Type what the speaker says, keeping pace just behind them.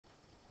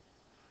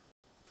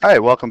All right,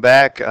 welcome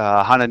back.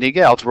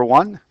 Hononegah, Algebra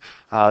 1.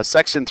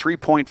 Section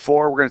 3.4,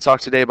 we're going to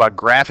talk today about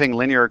graphing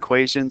linear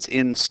equations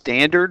in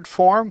standard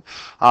form.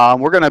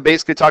 We're going to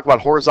basically talk about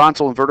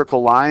horizontal and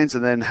vertical lines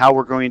and then how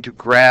we're going to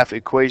graph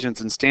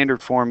equations in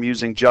standard form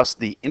using just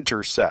the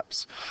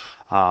intercepts.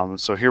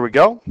 So here we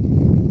go.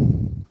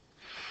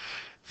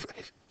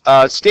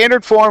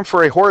 Standard form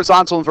for a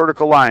horizontal and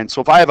vertical line.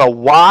 So if I have a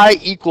y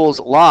equals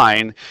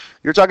line,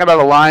 you're talking about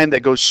a line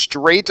that goes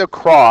straight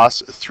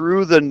across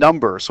through the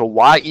number. So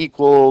y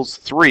equals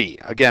 3.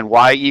 Again,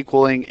 y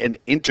equaling an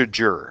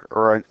integer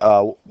or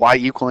y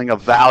equaling a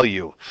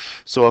value.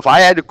 So if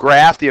I had to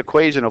graph the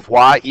equation of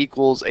y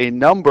equals a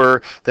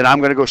number, then I'm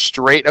going to go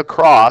straight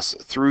across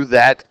through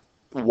that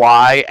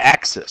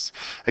y-axis.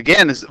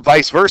 Again, it's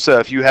vice versa.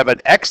 If you have an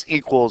x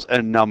equals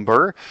a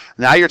number,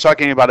 now you're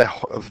talking about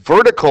a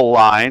vertical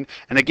line,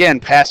 and again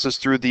passes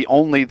through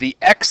only the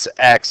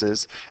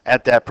x-axis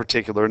at that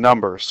particular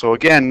number. So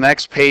again,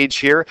 next page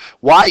here,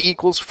 y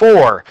equals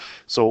 4.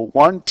 So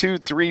 1, 2,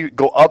 3,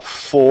 go up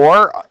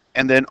 4,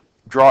 and then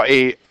draw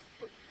a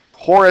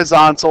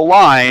horizontal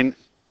line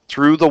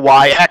through the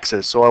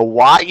y-axis. So a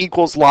y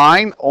equals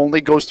line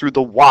only goes through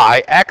the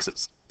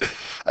y-axis.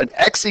 An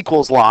x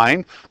equals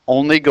line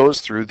only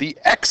goes through the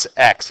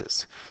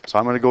x-axis. So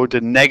I'm going to go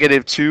to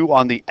 -2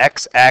 on the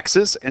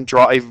x-axis and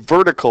draw a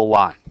vertical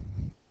line.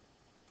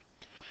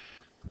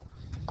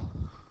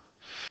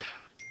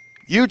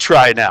 You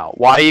try now.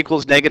 Y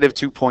equals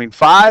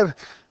 -2.5.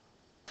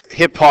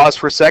 Hit pause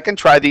for a second.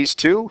 Try these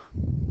two.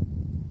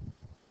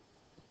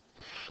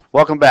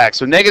 Welcome back.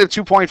 So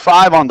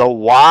 -2.5 on the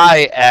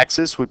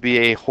y-axis would be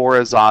a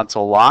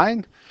horizontal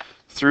line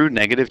through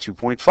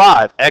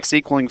 -2.5. X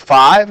equaling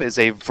 5 is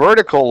a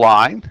vertical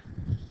line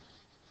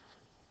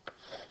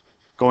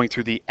going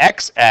through the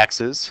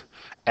x-axis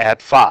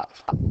at 5.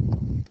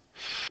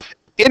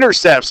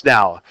 Intercepts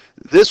now.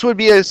 This would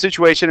be a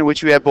situation in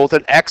which you have both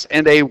an x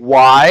and a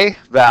y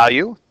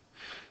value.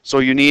 So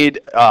you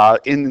need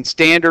in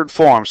standard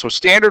form. So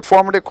standard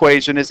form of the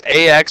equation is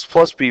ax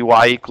plus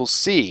by equals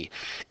c.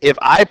 If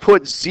I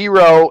put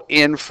 0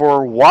 in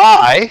for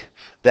y,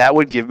 that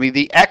would give me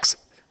the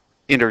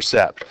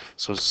x-intercept.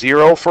 So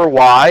 0 for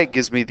y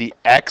gives me the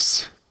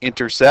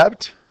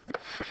x-intercept.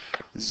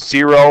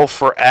 0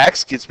 for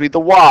x gives me the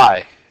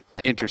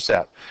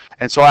y-intercept.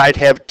 And so I'd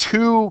have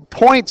 2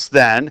 points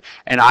then,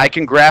 and I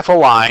can graph a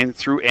line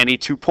through any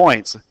 2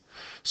 points.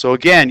 So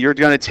again, you're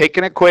going to take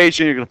an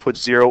equation, you're going to put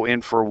 0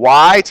 in for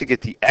y to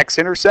get the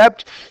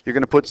x-intercept, you're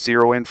going to put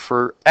 0 in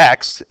for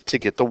x to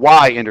get the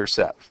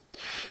y-intercept.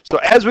 So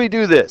as we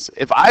do this,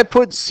 if I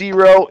put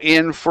 0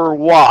 in for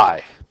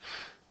y,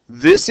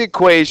 this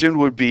equation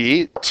would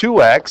be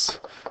 2x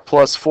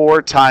plus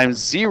 4 times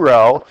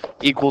 0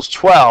 equals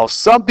 12.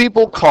 Some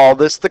people call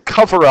this the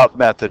cover-up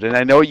method, and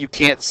I know you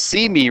can't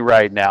see me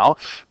right now,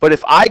 but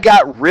if I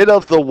got rid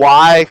of the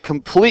y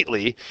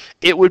completely,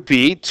 it would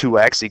be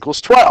 2x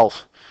equals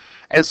 12.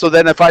 And so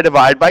then if I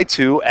divide by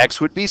 2,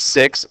 x would be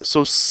 6,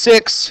 so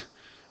 6,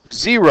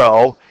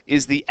 0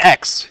 is the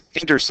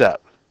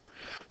x-intercept.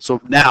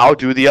 So now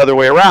do the other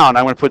way around.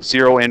 I'm going to put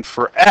 0 in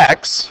for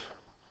x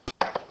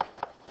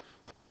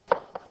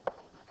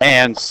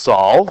and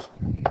solve.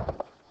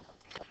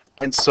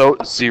 And so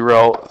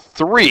 0,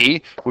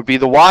 3 would be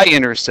the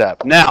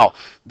y-intercept. Now,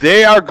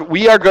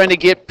 we are going to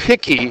get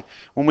picky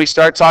when we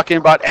start talking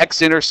about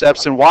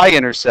x-intercepts and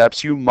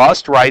y-intercepts. You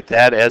must write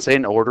that as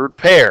an ordered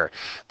pair.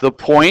 The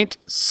point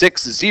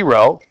 6,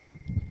 0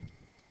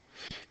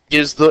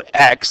 is the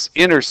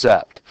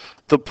x-intercept.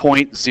 The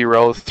point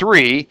 0,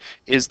 3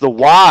 is the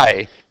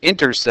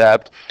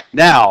y-intercept.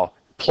 Now,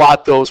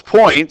 plot those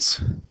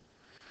points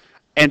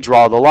and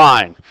draw the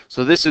line.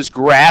 So this is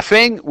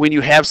graphing when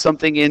you have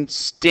something in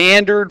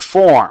standard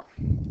form.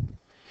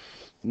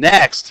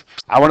 Next,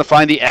 I want to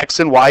find the x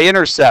and y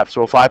intercept.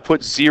 So if I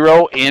put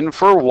 0 in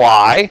for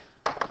y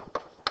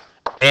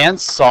and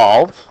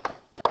solve,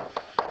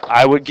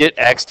 I would get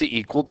x to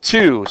equal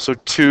 2. So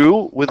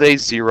 2 with a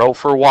 0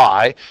 for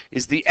y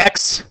is the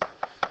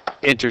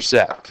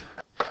x-intercept.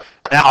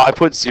 Now I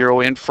put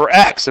 0 in for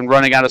x. I'm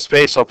running out of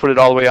space, so I'll put it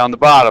all the way on the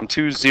bottom.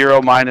 2,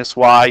 0 minus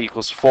y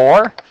equals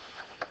 4.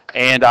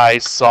 And I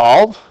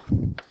solve,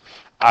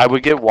 I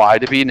would get y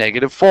to be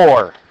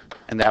 -4.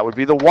 And that would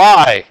be the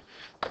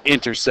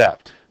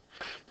y-intercept.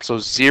 So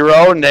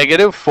 0,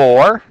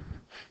 -4,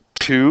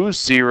 2,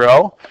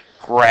 0,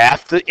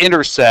 graph the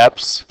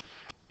intercepts.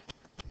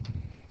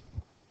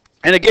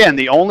 And again,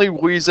 the only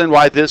reason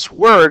why this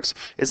works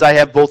is I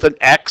have both an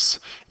x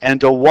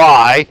and a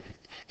y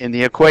in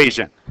the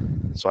equation.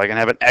 So I can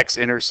have an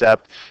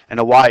x-intercept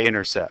and a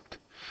y-intercept.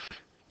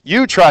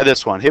 You try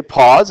this one. Hit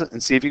pause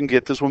and see if you can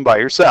get this one by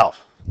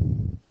yourself.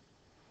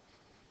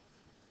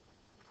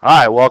 All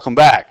right, welcome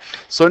back.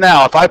 So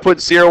now if I put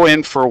 0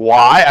 in for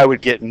y, I would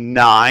get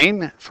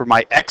 9 for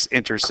my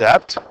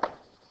x-intercept.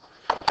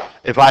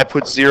 If I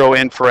put 0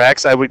 in for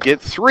x, I would get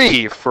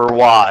 3 for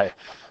y,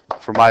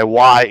 for my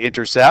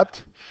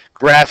y-intercept.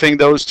 Graphing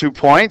those 2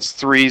 points,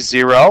 3,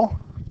 0.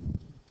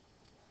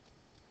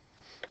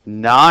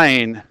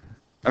 9,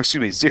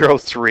 excuse me, 0,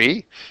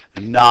 3,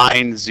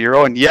 9,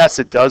 0, and yes,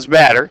 it does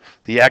matter.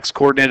 The x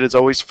coordinate is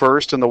always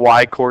first and the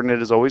y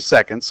coordinate is always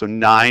second, so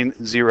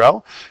 9,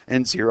 0,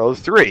 and 0,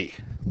 3.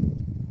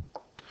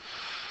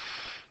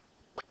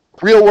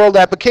 Real world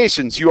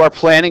applications. You are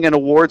planning an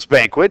awards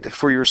banquet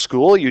for your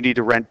school. You need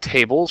to rent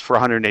tables for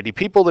 180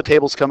 people. The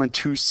tables come in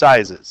 2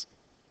 sizes.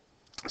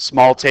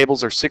 Small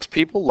tables are 6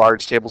 people,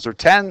 large tables are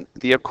 10.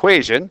 The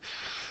equation,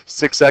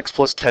 6x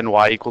plus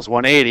 10y equals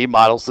 180,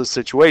 models this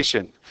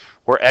situation,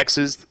 where x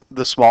is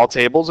the small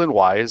tables and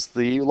y is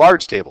the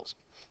large tables.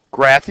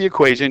 Graph the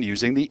equation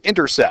using the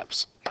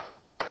intercepts.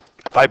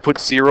 If I put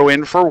 0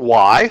 in for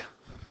y,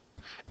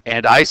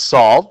 and I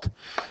solved,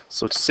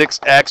 so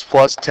 6x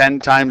plus 10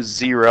 times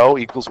 0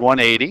 equals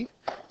 180.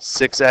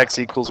 6x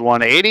equals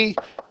 180.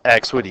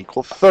 X would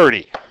equal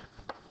 30.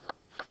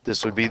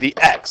 This would be the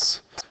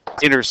x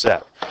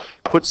intercept.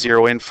 Put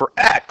 0 in for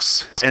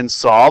x and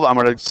solve. I'm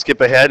going to skip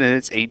ahead, and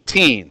it's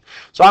 18.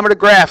 So I'm going to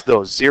graph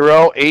those.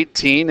 0,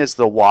 18 is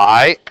the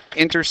y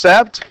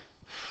intercept.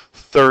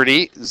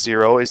 30,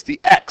 0 is the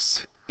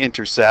x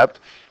intercept.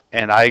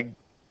 And I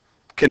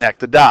connect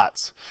the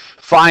dots.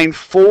 Find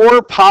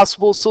 4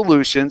 possible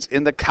solutions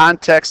in the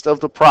context of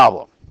the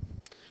problem.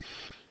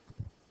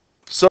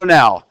 So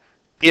now,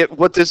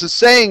 what this is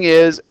saying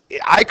is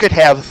I could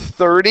have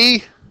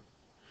 30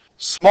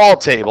 small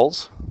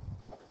tables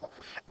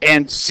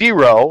and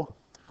 0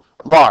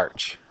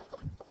 large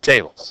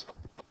tables.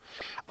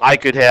 I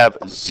could have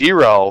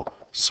 0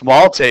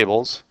 small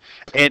tables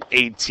and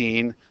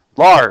 18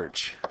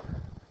 large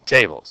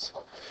tables.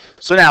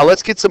 So now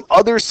let's get some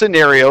other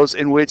scenarios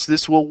in which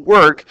this will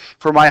work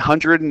for my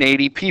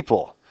 180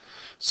 people.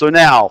 So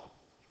now,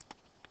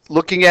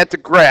 looking at the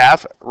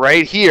graph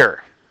right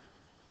here,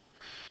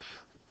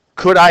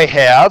 could I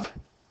have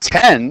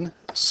 10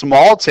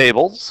 small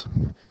tables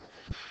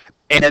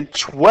and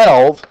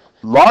 12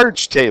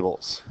 large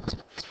tables?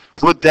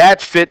 Would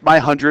that fit my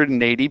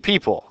 180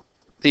 people?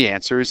 The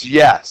answer is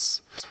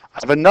yes. I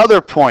have another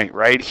point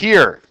right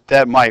here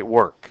that might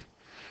work.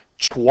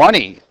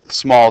 20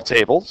 small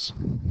tables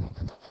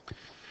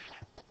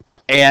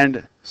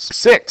and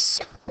 6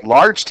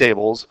 large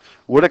tables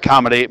would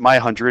accommodate my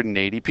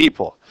 180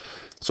 people.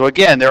 So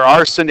again, there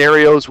are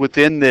scenarios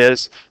within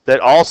this that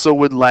also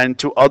would lend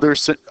to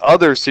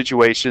other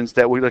situations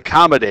that would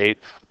accommodate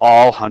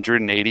all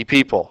 180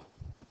 people.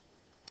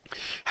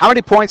 How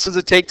many points does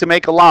it take to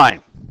make a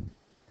line?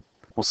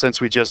 Well, since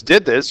we just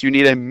did this, you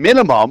need a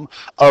minimum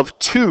of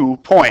 2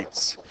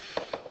 points.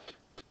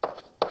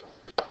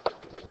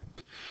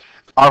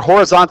 Are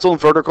horizontal and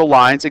vertical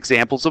lines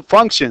examples of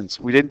functions?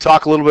 We didn't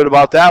talk a little bit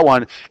about that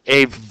one.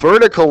 A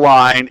vertical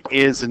line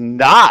is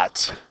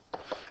not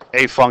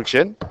a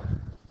function,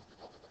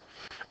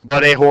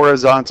 but a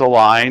horizontal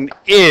line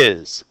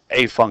is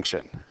a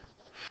function.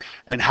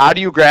 And how do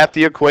you graph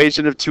the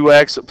equation of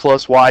 2x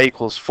plus y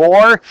equals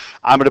 4?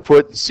 I'm going to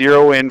put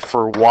 0 in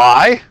for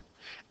y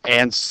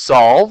and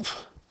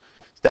solve.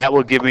 That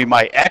will give me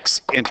my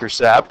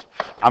x-intercept.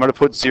 I'm going to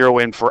put 0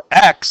 in for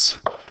x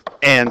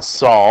and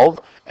solve,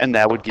 and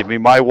that would give me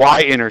my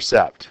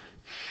y-intercept.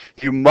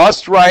 You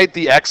must write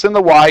the x and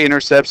the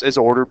y-intercepts as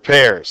ordered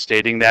pairs,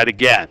 stating that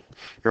again.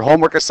 Your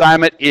homework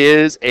assignment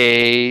is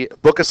a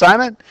book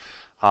assignment.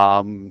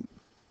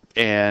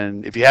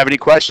 And if you have any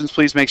questions,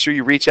 please make sure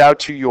you reach out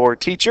to your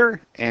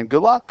teacher, and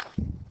good luck.